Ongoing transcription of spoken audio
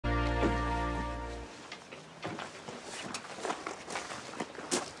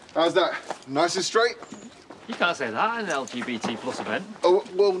How's that? Nice and straight? You can't say that at an LGBT plus event. Oh,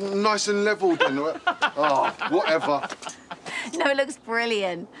 well, nice and level then. Oh, whatever. No, it looks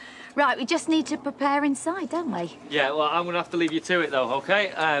brilliant. Right, we just need to prepare inside, don't we? Yeah, well, I'm going to have to leave you to it, though,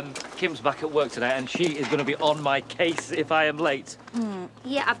 OK? Kim's back at work today, and she is going to be on my case if I am late.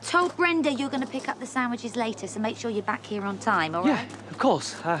 Yeah, I've told Brenda you're going to pick up the sandwiches later, so make sure you're back here on time, all right? Yeah, of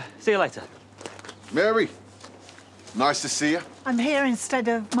course. See you later. Mary, nice to see you. I'm here instead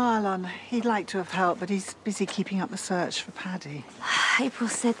of Marlon. He'd like to have helped, but he's busy keeping up the search for Paddy. April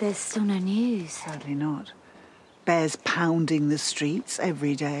said there's still no news. Sadly not. Bears pounding the streets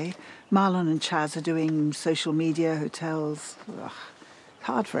every day. Marlon and Chaz are doing social media, hotels. Ugh, it's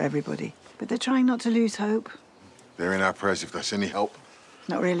hard for everybody, but they're trying not to lose hope. They're in our prayers if that's any help.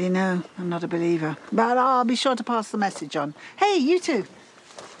 Not really, no. I'm not a believer. But I'll be sure to pass the message on. Hey, you two.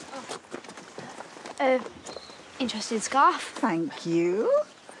 Interesting scarf. Thank you.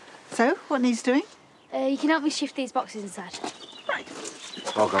 So, what needs doing? You can help me shift these boxes inside. Right.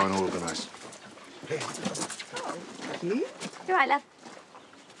 I'll go and organise. Thank you. You're right, love.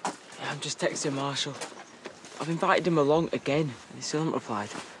 Yeah, I'm just texting Marshall. I've invited him along again, and he still hasn't replied.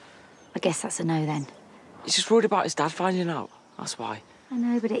 I guess that's a no, then. He's just worried about his dad finding out. That's why. I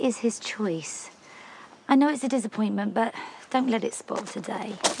know, but it is his choice. I know it's a disappointment, but don't let it spoil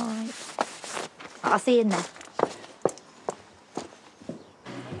today, all right? I'll see you in there.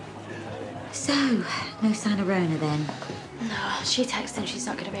 So, no sign of Rona, then? No, she texted she's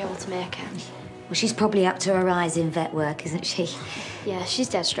not going to be able to make it. Well, she's probably up to her eyes in vet work, isn't she? Yeah, she's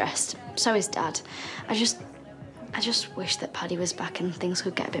dead stressed. So is Dad. I just wish that Paddy was back and things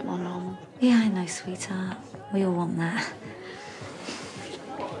could get a bit more normal. Yeah, I know, sweetheart. We all want that.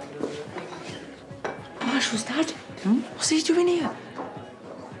 Marshall's dad? What's he doing here?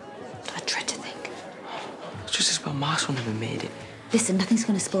 I dread to think. It's just as well Marshall never made it. Listen, nothing's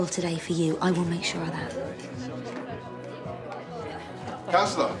going to spoil today for you. I will make sure of that.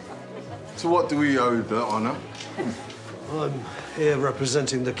 Councillor, to what do we owe the honour? I'm here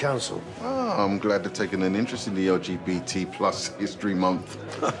representing the council. Oh, I'm glad they're taking an interest in the LGBT plus History Month.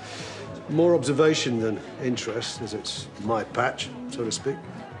 More observation than interest, as it's my patch, so to speak.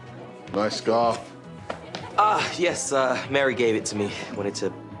 Nice scarf. Yes, Mary gave it to me. Wanted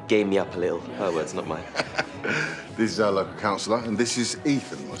to game me up a little. Her words, not mine. This is our local councillor, and this is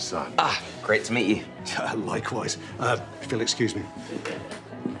Ethan, my son. Great to meet you. Likewise. If you'll excuse me.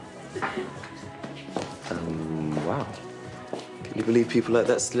 Wow. Can you believe people like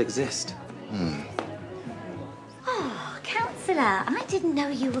that still exist? Oh, Councillor, I didn't know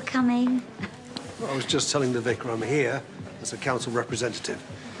you were coming. Well, I was just telling the vicar I'm here as a council representative.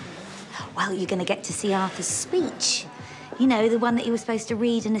 Well, you're going to get to see Arthur's speech. You know, the one that he was supposed to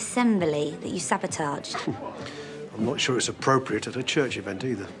read in assembly that you sabotaged. I'm not sure it's appropriate at a church event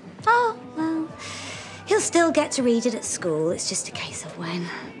either. Oh, well, he'll still get to read it at school. It's just a case of when.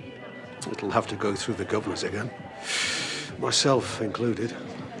 It'll have to go through the governors again. Myself included.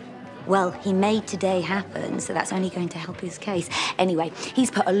 Well, he made today happen, so that's only going to help his case. Anyway, he's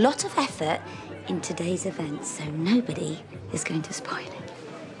put a lot of effort in today's event, so nobody is going to spoil it.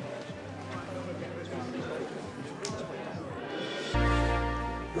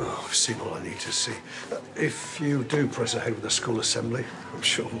 Oh, I've seen all I need to see. If you do press ahead with the school assembly, I'm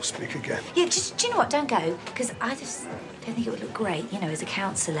sure we'll speak again. Yeah, just, do you know what? Don't go, because I just don't think it would look great, you know, as a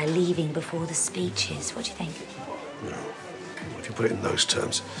councillor leaving before the speeches. What do you think? No. If you put it in those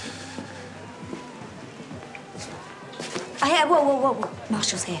terms. Oh, yeah, whoa.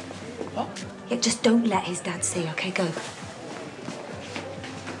 Marshall's here. What? Yeah, just don't let his dad see, OK? Go.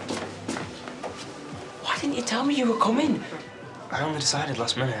 Why didn't you tell me you were coming? I only decided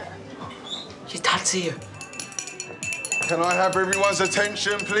last minute. Your dad's here. Can I have everyone's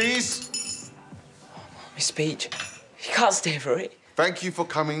attention, please? My speech. You can't stay for it. Thank you for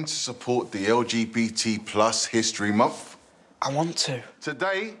coming to support the LGBT plus History Month. I want to.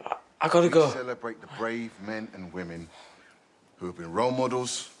 Today, I gotta go. we celebrate the brave men and women who have been role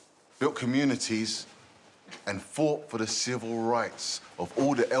models, built communities, and fought for the civil rights of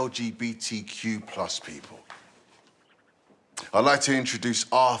all the LGBTQ plus people. I'd like to introduce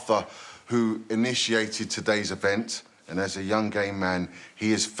Arthur, who initiated today's event. And as a young gay man,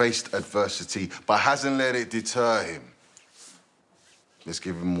 he has faced adversity, but hasn't let it deter him. Let's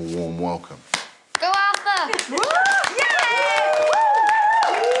give him a warm welcome. Go, Arthur!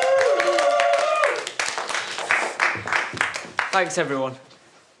 Thanks, everyone.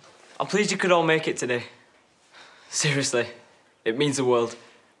 I'm pleased you could all make it today. Seriously, it means the world.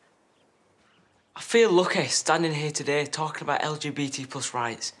 I feel lucky standing here today talking about LGBT plus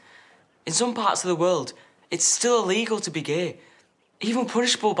rights. In some parts of the world, it's still illegal to be gay. even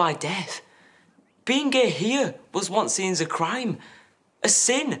punishable by death. Being gay here was once seen as a crime, a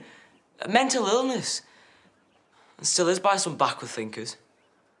sin, a mental illness, and still is by some backward thinkers.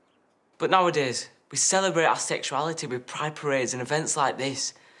 But nowadays, we celebrate our sexuality with pride parades and events like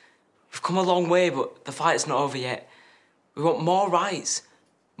this. We've come a long way, but the fight's not over yet. We want more rights,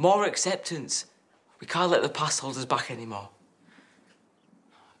 more acceptance. We can't let the past hold us back anymore.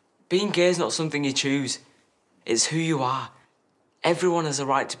 Being gay is not something you choose. It's who you are. Everyone has a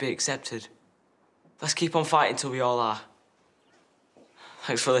right to be accepted. Let's keep on fighting till we all are.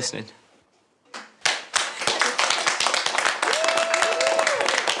 Thanks for listening.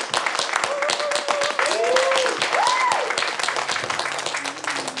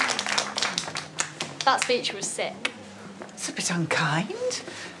 That speech was sick. It's a bit unkind.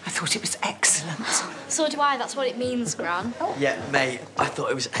 I thought it was excellent. So do I, that's what it means, Gran. Yeah, mate, I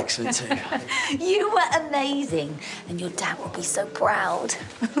thought it was excellent too. You were amazing, and your dad will be so proud.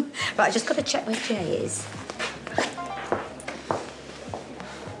 Right, I just got to check where Jay is.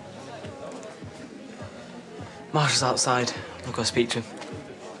 Marshall's outside. I'll go speak to him.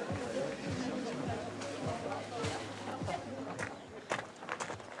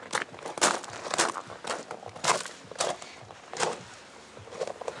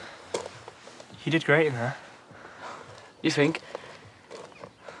 You did great in there. You think?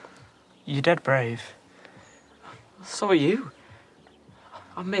 You're dead brave. So are you.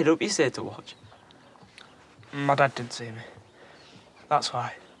 I made up you said to watch. My dad didn't see me. That's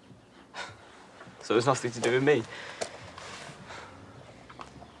why. So it's nothing to do with me.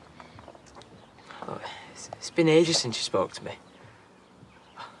 Oh, it's been ages since you spoke to me.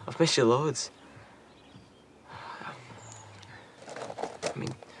 I've missed you loads. I mean,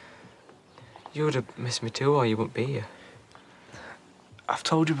 you would have missed me too, or you wouldn't be here. I've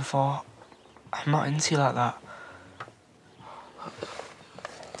told you before, I'm not into you like that.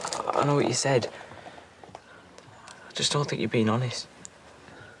 I know what you said. I just don't think you're being honest.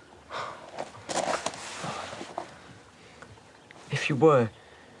 If you were,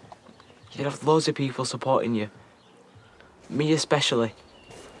 you'd have loads of people supporting you. Me especially.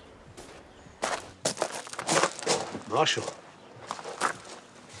 Marshall.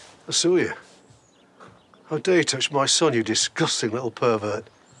 I saw you. How dare you touch my son, you disgusting little pervert.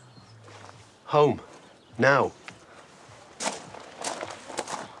 Home. Now.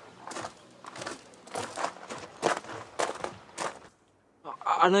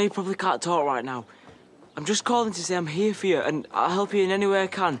 I know you probably can't talk right now. I'm just calling to say I'm here for you and I'll help you in any way I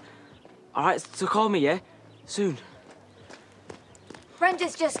can. All right, so call me, yeah? Soon.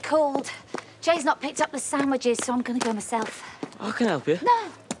 Brenda's just called. Jay's not picked up the sandwiches, so I'm going to go myself. I can help you. No,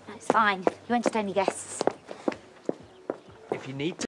 it's fine. You entertain your guests. If you need to.